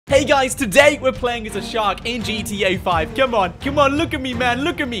Hey guys, today we're playing as a shark in GTA 5. Come on, look at me, man,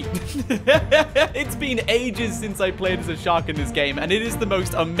 look at me. It's been ages since I played as a shark in this game, and it is the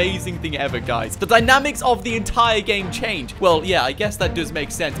most amazing thing ever, guys. The dynamics of the entire game change. Well, yeah, I guess that does make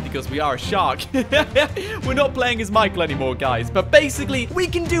sense because we are a shark. We're not playing as Michael anymore, guys, but basically, we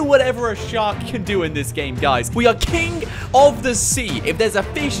can do whatever a shark can do in this game, guys. We are king of the sea. If there's a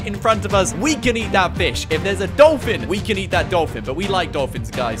fish in front of us, we can eat that fish. If there's a dolphin, we can eat that dolphin, but we like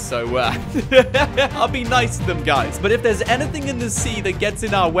dolphins, guys, so I'll be nice to them, guys. But if there's anything in the sea that gets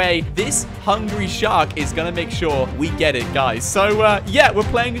in our way, this hungry shark is gonna make sure we get it, guys. So yeah, we're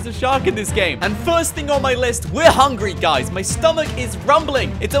playing as a shark in this game. And first thing on my list, we're hungry, guys. My stomach is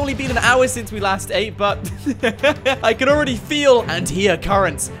rumbling. It's only been an hour since we last ate, but I can already feel and hear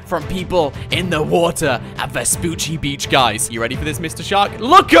currents from people in the water at Vespucci Beach, guys. You ready for this, Mr. Shark?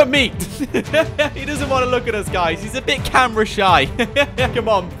 Look at me! He doesn't want to look at us, guys. He's a bit camera shy. Come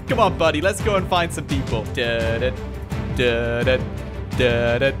on, buddy. Let's go and find some people.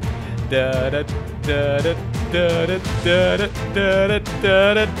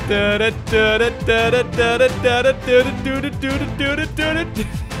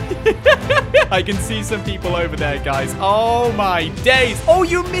 I can see some people over there, guys. Oh my days. Oh,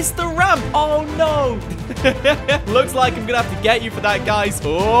 you missed the ramp. Oh no. Looks like I'm gonna have to get you for that, guys.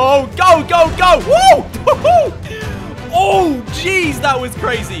 Oh, go. Woo! Oh, jeez, that was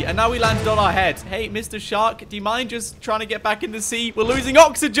crazy. And now we landed on our head. Hey, Mr. Shark, do you mind just trying to get back in the sea? We're losing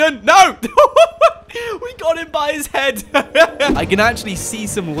oxygen. No! We got him by his head. I can actually see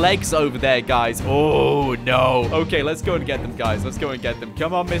some legs over there, guys. Oh, no. Okay, let's go and get them, guys. Let's go and get them.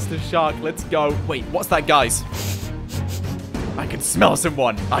 Come on, Mr. Shark. Let's go. Wait, what's that, guys? I can smell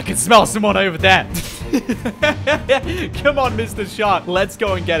someone. I can smell someone over there. Come on, Mr. Shark. Let's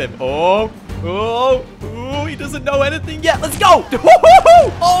go and get him. Oh, he doesn't know anything yet. Let's go.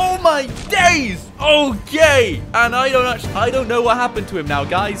 Oh my days. Okay. And I don't know what happened to him now,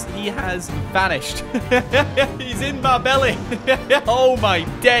 guys. He has vanished. He's in my belly. Oh my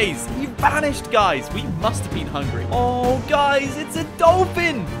days. He vanished, guys. We must have been hungry. Oh, guys, it's a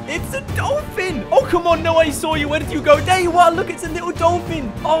dolphin. It's a dolphin. Oh, come on. No, I saw you. Where did you go? There you are. Look, it's a little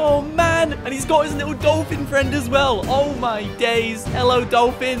dolphin. Oh, man. And he's got his little dolphin friend as well. Oh my days. Hello,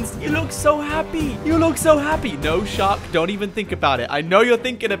 dolphins. You look so happy. You look so happy. No, shark, don't even think about it. I know you're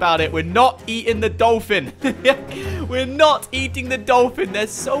thinking about it. We're not eating the dolphin. We're not eating the dolphin. They're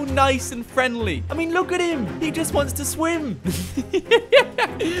so nice and friendly. I mean, look at him. He just wants to swim.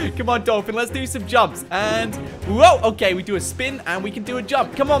 Come on, dolphin. Let's do some jumps. And, whoa, okay, we do a spin and we can do a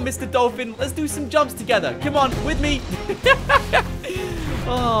jump. Come on, Mr. Dolphin. Let's do some jumps together. Come on, with me.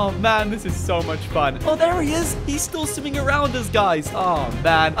 Oh, man, this is so much fun. Oh, there he is. He's still swimming around us, guys. Oh,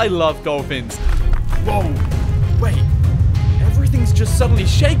 man, I love dolphins. Whoa, wait. Everything's just suddenly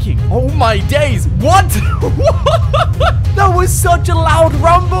shaking. Oh, my days. What? That was such a loud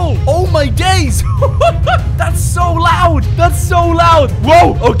rumble. Oh, my days. That's so loud. That's so loud.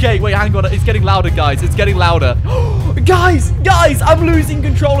 Whoa. Okay, wait, hang on. It's getting louder, guys. It's getting louder. Guys, I'm losing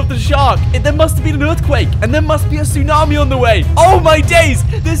control of the shark. There must have been an earthquake, and there must be a tsunami on the way. Oh, my days.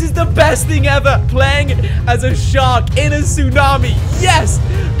 This is the best thing ever. Playing as a shark in a tsunami. Yes.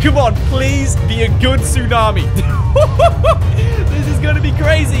 Come on, please be a good tsunami. This is going to be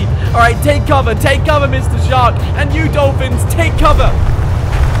crazy. All right, take cover, Mr. Shark. And you dolphins, take cover.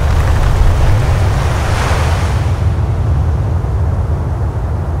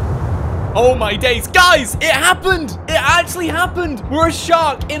 Oh my days. Guys, it happened. It actually happened. We're a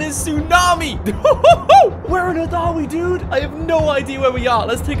shark in a tsunami. Where on earth are we, dude? I have no idea where we are.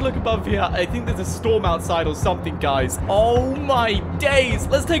 Let's take a look above here. I think there's a storm outside or something, guys. Oh my days.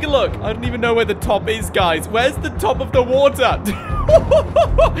 Let's take a look. I don't even know where the top is, guys. Where's the top of the water?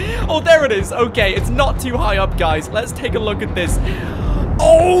 Oh, there it is. Okay, it's not too high up, guys. Let's take a look at this.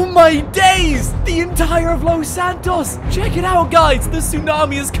 Oh my days! The entire of Los Santos! Check it out, guys! The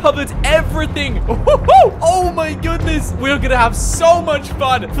tsunami has covered everything! Oh my goodness! We're gonna have so much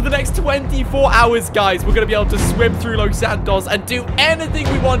fun for the next 24 hours, guys! We're gonna be able to swim through Los Santos and do anything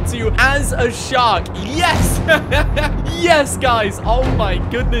we want to as a shark! Yes! Yes, guys! Oh my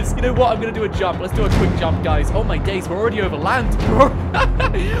goodness! You know what? I'm gonna do a jump. Let's do a quick jump, guys. Oh my days, we're already over land.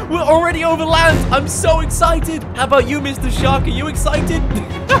 We're already over land! I'm so excited! How about you, Mr. Shark? Are you excited?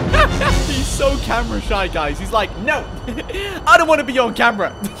 He's so camera shy, guys. He's like, no, I don't want to be on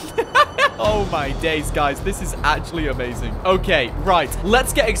camera. Oh my days, guys. This is actually amazing. Okay, right.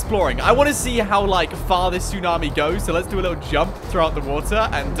 Let's get exploring. I want to see how, like, far this tsunami goes. So let's do a little jump throughout the water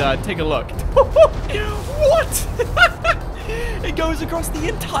and take a look. What? It goes across the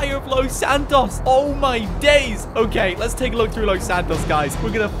entire of Los Santos. Oh my days. Okay, let's take a look through Los Santos, guys.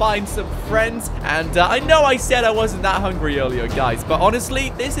 We're gonna find some friends. And I know I said I wasn't that hungry earlier, guys, but honestly,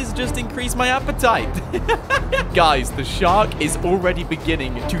 this has just increased my appetite. Guys, the shark is already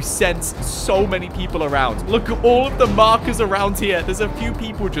beginning to sense so many people around. Look at all of the markers around here. There's a few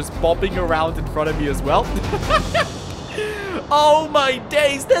people just bobbing around in front of me as well. Oh my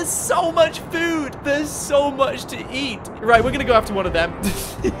days, there's so much food. There's so much to eat. Right, we're gonna go after one of them.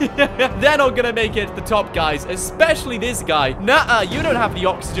 They're not gonna make it to the top, guys, especially this guy. Nuh-uh, you don't have the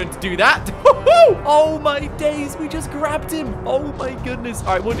oxygen to do that. Oh my days, we just grabbed him. Oh my goodness. All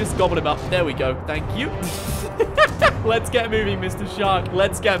right, we'll just gobble him up. There we go. Thank you. Let's get moving, Mr. Shark.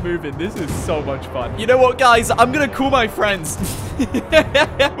 Let's get moving. This is so much fun. You know what, guys? I'm gonna call my friends.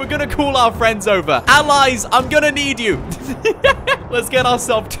 We're gonna call our friends over. Allies, I'm gonna need you. Let's get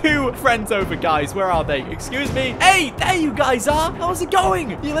ourselves 2 friends over, guys. Where are they? Excuse me. Hey, there you guys are. How's it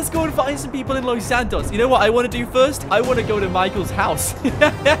going? Yeah, let's go and find some people in Los Santos. You know what I want to do first? I want to go to Michael's house.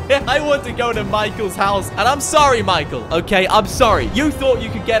 I want to go to Michael's house. And I'm sorry, Michael. Okay, I'm sorry. You thought you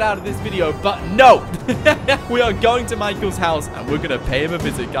could get out of this video, but no. We are going to Michael's house, and we're going to pay him a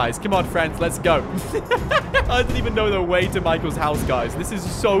visit, guys. Come on, friends. Let's go. I didn't even know the way to Michael's house, guys. This is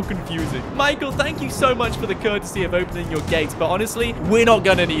so confusing. Michael, thank you so much for the courtesy of opening your gates, but honestly, we're not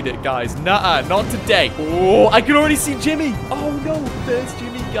gonna need it, guys. Nuh-uh, not today. Oh, I can already see Jimmy. Oh, no, there's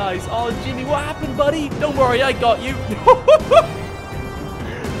Jimmy, guys. Oh, Jimmy, what happened, buddy? Don't worry, I got you.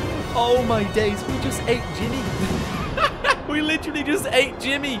 Oh, my days, we just ate Jimmy. We literally just ate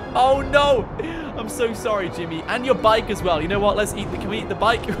Jimmy. Oh, no. I'm so sorry, Jimmy. And your bike as well. You know what? Let's eat the... Can we eat the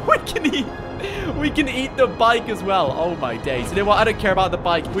bike? We can eat the bike as well. Oh, my days. You know what? I don't care about the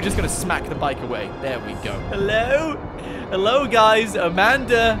bike. We're just going to smack the bike away. There we go. Hello? Hello, guys.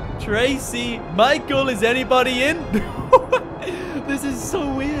 Amanda, Tracy, Michael. Is anybody in? This is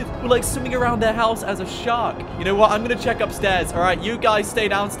so weird. We're like swimming around their house as a shark. You know what? I'm going to check upstairs. All right, you guys stay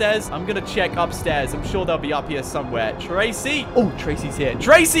downstairs. I'm going to check upstairs. I'm sure they'll be up here somewhere. Tracy. Oh, Tracy's here.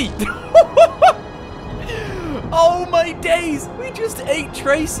 Tracy. Oh, my days. We just ate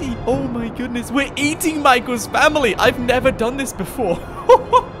Tracy. Oh, my goodness. We're eating Michael's family. I've never done this before.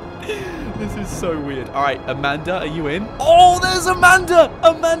 This is so weird. All right, Amanda, are you in? Oh, there's Amanda.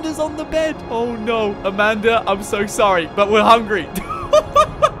 Amanda's on the bed. Oh, no. Amanda, I'm so sorry, but we're hungry.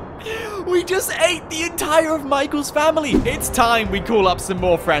 We just ate the entire of Michael's family. It's time we call up some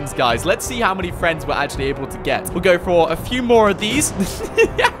more friends, guys. Let's see how many friends we're actually able to get. We'll go for a few more of these.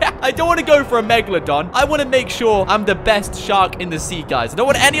 I don't want to go for a megalodon. I want to make sure I'm the best shark in the sea, guys. I don't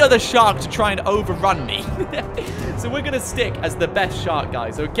want any other shark to try and overrun me. So we're going to stick as the best shark,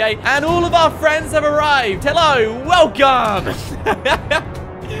 guys, okay? And all of our friends have arrived. Hello, welcome.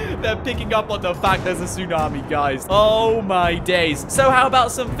 They're picking up on the fact there's a tsunami, guys. Oh my days. So how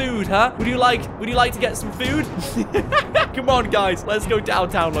about some food, huh? Would you like to get some food? Come on, guys. Let's go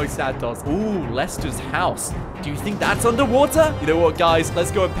downtown Los Santos. Ooh, Lester's house. Do you think that's underwater? You know what, guys?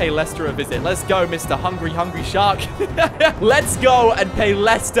 Let's go and pay Lester a visit. Let's go, Mr. Hungry Shark. Let's go and pay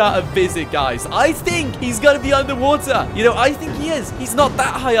Lester a visit, guys. I think he's gonna be underwater. You know, I think he is. He's not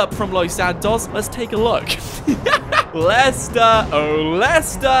that high up from Los Santos. Let's take a look. Lester. Oh,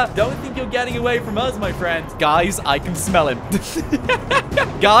 Lester. Don't think you're getting away from us, my friend. Guys, I can smell him.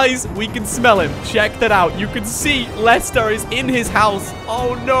 Guys, we can smell him. Check that out. You can see Lester is in his house.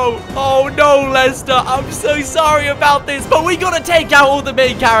 Oh, no. Oh, no, Lester. I'm so sorry about this, but we gotta take out all the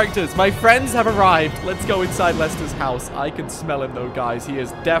main characters. My friends have arrived. Let's go inside Lester's house. I can smell him, though, guys. He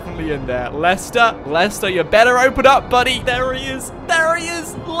is definitely in there. Lester, you better open up, buddy. There he is. There he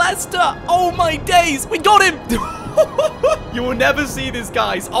is. Lester. Oh, my days. We got him. You will never see this,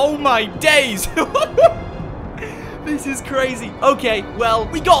 guys. Oh, my days. This is crazy. Okay, well,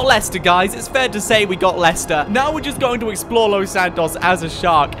 we got Lester, guys. It's fair to say we got Lester. Now we're just going to explore Los Santos as a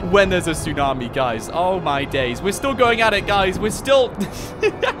shark when there's a tsunami, guys. Oh, my days. We're still going at it, guys. We're still...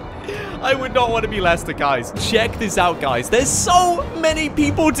 I would not want to be Lester, guys. Check this out, guys. There's so many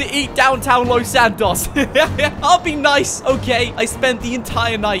people to eat downtown Los Santos. I'll be nice, okay? I spent the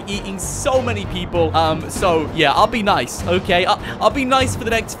entire night eating so many people. So, yeah, I'll be nice, okay? I'll be nice for the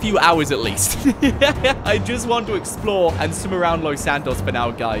next few hours at least. I just want to explore and swim around Los Santos for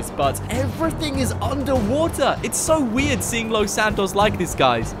now, guys. But everything is underwater. It's so weird seeing Los Santos like this,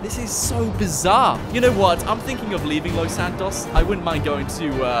 guys. This is so bizarre. You know what? I'm thinking of leaving Los Santos. I wouldn't mind going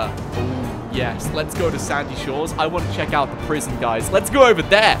to, yes. Let's go to Sandy Shores. I want to check out the prison, guys. Let's go over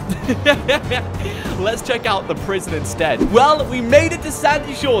there. Let's check out the prison instead. Well, we made it to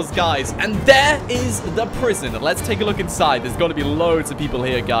Sandy Shores, guys, and there is the prison. Let's take a look inside. There's got to be loads of people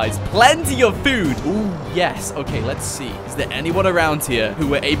here, guys. Plenty of food. Ooh, yes. Okay, let's see. Is there anyone around here who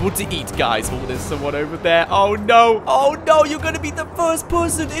we're able to eat, guys? Oh, there's someone over there. Oh, no. Oh, no. You're going to be the first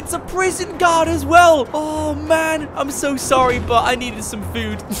person. It's a prison guard as well. Oh, man. I'm so sorry, but I needed some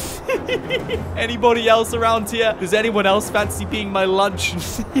food. Anybody else around here? Does anyone else fancy being my lunch?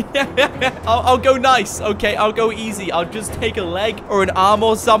 I'll go nice. Okay, I'll go easy. I'll just take a leg or an arm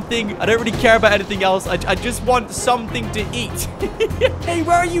or something. I don't really care about anything else. I just want something to eat. Hey,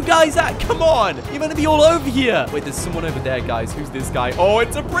 where are you guys at? Come on. You're going to be all over here. Wait, there's someone over there, guys. Who's this guy? Oh,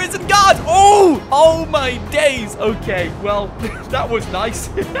 it's a prison guard. Oh my days. Okay, well, that was nice.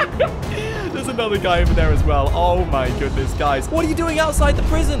 There's another guy over there as well. Oh my goodness, guys. What are you doing outside the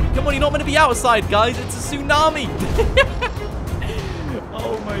prison? Come on, you're not going to be outside, guys. It's a tsunami.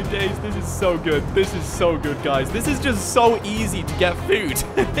 Oh my days, this is so good. This is so good, guys. This is just so easy to get food.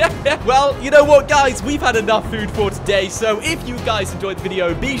 Well, you know what, guys? We've had enough food for today. So if you guys enjoyed the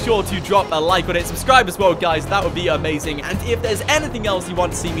video, be sure to drop a like on it. Subscribe as well, guys. That would be amazing. And if there's anything else you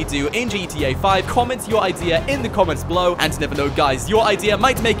want to see me do in GTA 5, comment your idea in the comments below. And never know, guys, your idea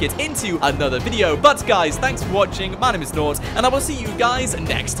might make it into another video. But, guys, thanks for watching. My name is Nort, and I will see you guys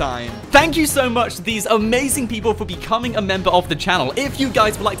next time. Thank you so much to these amazing people for becoming a member of the channel. If you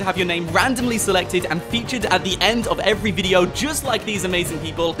guys would like to have your name randomly selected and featured at the end of every video, just like these amazing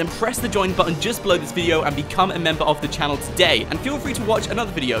people, then press the join button just below this video and become a member of the channel today. And feel free to watch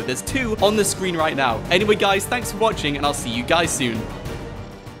another video. There's 2 on the screen right now. Anyway, guys, thanks for watching, and I'll see you guys soon.